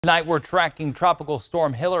Tonight we're tracking Tropical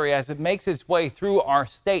Storm Hilary as it makes its way through our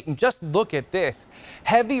state. And just look at this.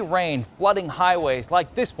 Heavy rain flooding highways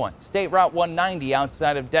like this one, State Route 190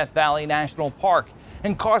 outside of Death Valley National Park,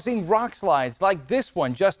 and causing rock slides like this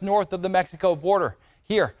one just north of the Mexico border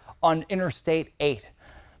here on Interstate 8.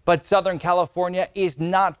 But Southern California is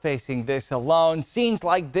not facing this alone. Scenes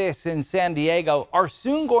like this in San Diego are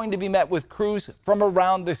soon going to be met with crews from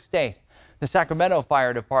around the state. The Sacramento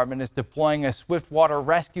Fire Department is deploying a swiftwater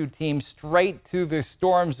rescue team straight to the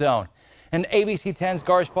storm zone. And ABC 10's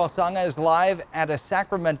Garshpal Sangha is live at a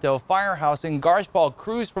Sacramento firehouse. And Garshpal,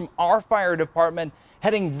 crews from our fire department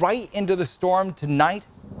heading right into the storm tonight.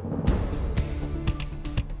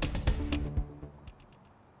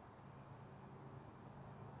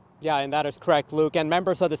 Yeah, and that is correct, Luke. And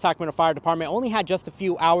members of the Sacramento Fire Department only had just a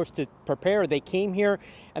few hours to prepare. They came here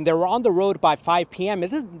and they were on the road by 5 p.m.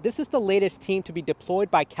 And this is the latest team to be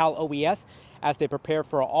deployed by Cal OES as they prepare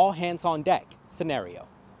for an all-hands-on-deck scenario.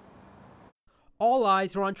 All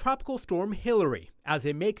eyes are on Tropical Storm Hilary as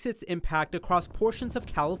it makes its impact across portions of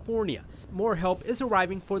California. More help is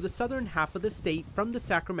arriving for the southern half of the state from the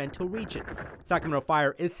Sacramento region. Sacramento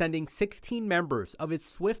Fire is sending 16 members of its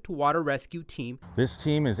swift water rescue team. This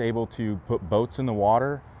team is able to put boats in the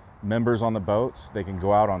water, members on the boats. They can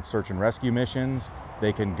go out on search and rescue missions.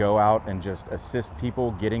 They can go out and just assist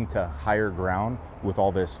people getting to higher ground with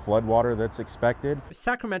all this flood water that's expected.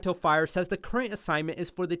 Sacramento Fire says the current assignment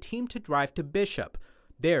is for the team to drive to Bishop.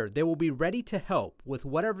 There, they will be ready to help with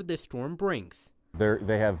whatever this storm brings.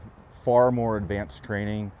 They have far more advanced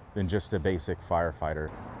training than just a basic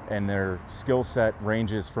firefighter. And their skill set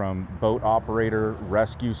ranges from boat operator,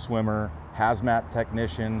 rescue swimmer, hazmat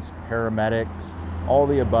technicians, paramedics, all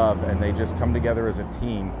the above. And they just come together as a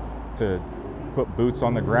team to put boots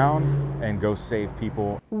on the ground and go save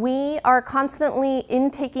people. We are constantly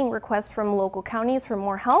intaking requests from local counties for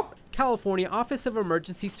more help. California Office of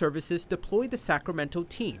Emergency Services deployed the Sacramento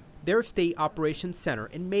team. Their state operations center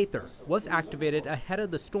in Mather was activated ahead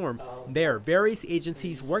of the storm. There, various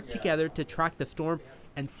agencies work together to track the storm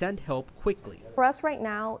and send help quickly. For us right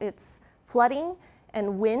now, it's flooding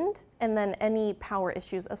and wind, and then any power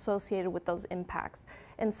issues associated with those impacts.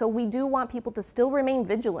 And so we do want people to still remain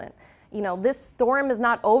vigilant. You know, this storm is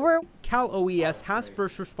not over. Cal OES has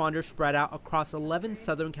first responders spread out across 11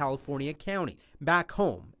 Southern California counties. Back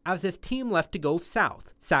home, as this team left to go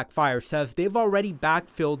south, Sac Fire says they've already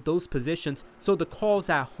backfilled those positions so the calls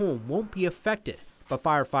at home won't be affected. But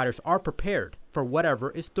firefighters are prepared for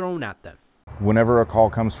whatever is thrown at them. Whenever a call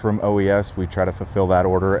comes from OES, we try to fulfill that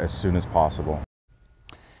order as soon as possible.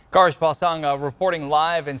 Garshpal Sangha reporting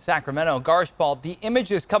live in Sacramento. Garshpal, the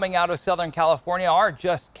images coming out of Southern California are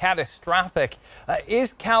just catastrophic.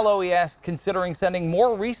 Is Cal OES considering sending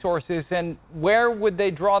more resources, and where would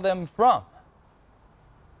they draw them from?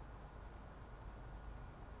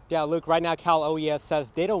 Yeah, Luke, right now Cal OES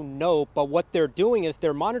says they don't know, but what they're doing is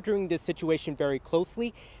they're monitoring this situation very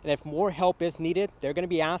closely. And if more help is needed, they're going to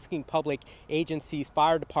be asking public agencies,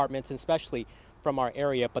 fire departments, especially from our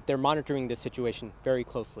area, but they're monitoring this situation very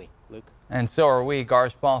closely, Luke. And so are we,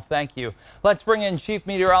 Garshpal. Thank you. Let's bring in Chief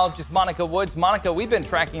Meteorologist Monica Woods. Monica, we've been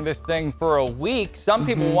tracking this thing for a week. Some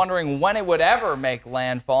people wondering when it would ever make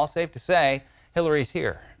landfall. Safe to say, Hilary's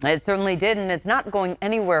here. It certainly did, and it's not going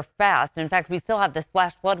anywhere fast. In fact, we still have this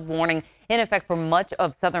flash flood warning in effect for much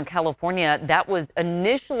of Southern California. That was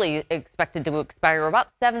initially expected to expire about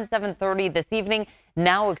 7:30 this evening,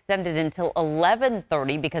 now extended until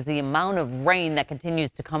 11:30 because of the amount of rain that continues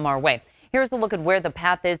to come our way. Here's a look at where the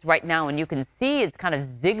path is right now, and you can see it's kind of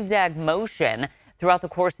zigzag motion throughout the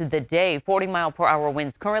course of the day. 40-mile-per-hour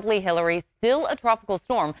winds currently. Hilary still a tropical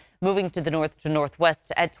storm moving to the north to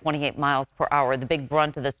northwest at 28 miles per hour. The big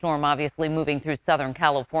brunt of the storm obviously moving through Southern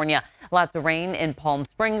California. Lots of rain in Palm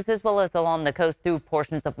Springs as well as along the coast through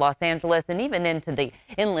portions of Los Angeles and even into the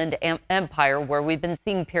Inland Empire where we've been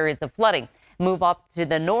seeing periods of flooding. Move up to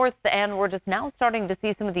the north, and we're just now starting to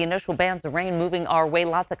see some of the initial bands of rain moving our way.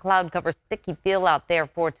 Lots of cloud cover, sticky feel out there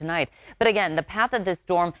for tonight. But again, the path of this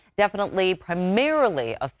storm definitely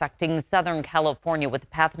primarily affecting Southern California, with the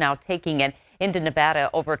path now taking it into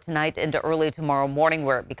Nevada over tonight into early tomorrow morning,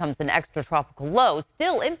 where it becomes an extratropical low,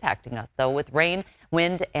 still impacting us, though, with rain,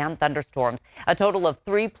 wind, and thunderstorms. A total of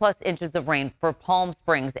 3+ inches of rain for Palm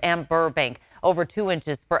Springs and Burbank, over 2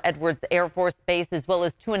 inches for Edwards Air Force Base, as well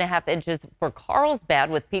as 2.5 inches for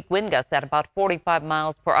Carlsbad, with peak wind gusts at about 45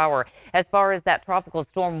 miles per hour. As far as that tropical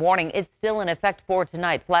storm warning, it's still in effect for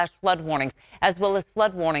tonight. Flash flood warnings, as well as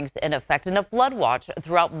flood warnings in effect, and a flood watch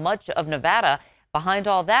throughout much of Nevada. Behind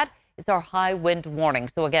all that, it's our high wind warning.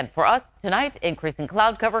 So again, for us tonight, increasing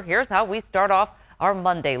cloud cover. Here's how we start off our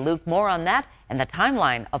Monday. Luke, more on that and the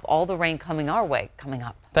timeline of all the rain coming our way coming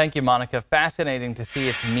up. Thank you, Monica. Fascinating to see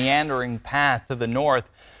its meandering path to the north.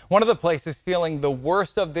 One of the places feeling the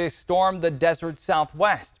worst of this storm, the desert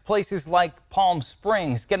Southwest. Places like Palm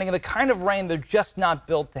Springs getting the kind of rain they're just not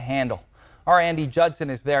built to handle. Our Andy Judson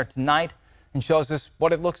is there tonight and shows us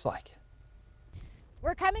what it looks like.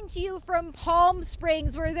 We're coming to you from Palm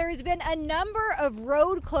Springs, where there's been a number of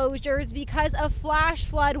road closures because a flash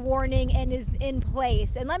flood warning is in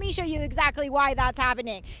place. And let me show you exactly why that's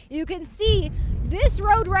happening. You can see this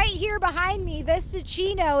road right here behind me, Vista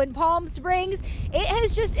Chino in Palm Springs, it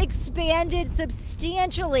has just expanded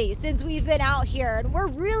substantially since we've been out here. And we're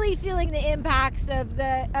really feeling the impacts of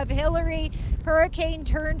Hilary, hurricane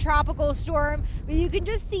turned tropical storm. But you can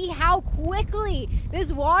just see how quickly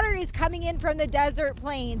this water is coming in from the desert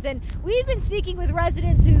plains. And we've been speaking with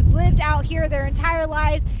residents who's lived out here their entire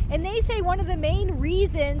lives, and they say one of the main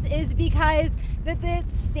reasons is because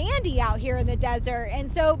it's sandy out here in the desert,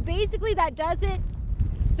 and so basically that doesn't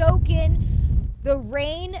soak in the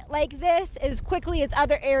rain like this as quickly as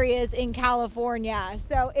other areas in California.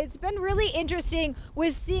 So it's been really interesting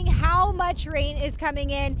with seeing how much rain is coming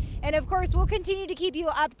in, and of course we'll continue to keep you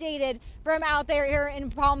updated from out there here in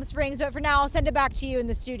Palm Springs, but for now I'll send it back to you in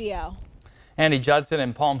the studio. Andy Judson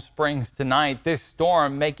in Palm Springs tonight. This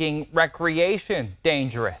storm making recreation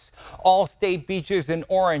dangerous. All state beaches in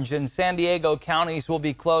Orange and San Diego counties will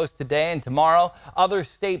be closed today and tomorrow. Other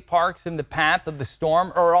state parks in the path of the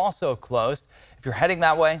storm are also closed. If you're heading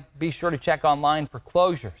that way, be sure to check online for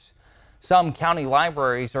closures. Some county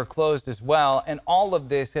libraries are closed as well, and all of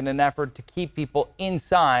this in an effort to keep people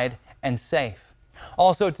inside and safe.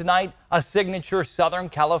 Also tonight, a signature Southern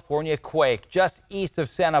California quake just east of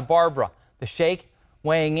Santa Barbara. The shake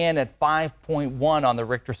weighing in at 5.1 on the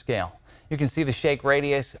Richter scale. You can see the shake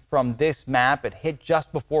radius from this map. It hit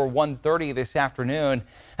just before 1:30 this afternoon,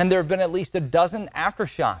 and there have been at least a dozen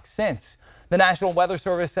aftershocks since. The National Weather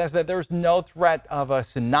Service says that there's no threat of a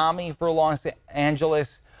tsunami for Los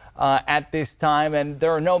Angeles at this time, and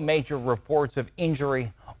there are no major reports of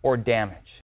injury or damage.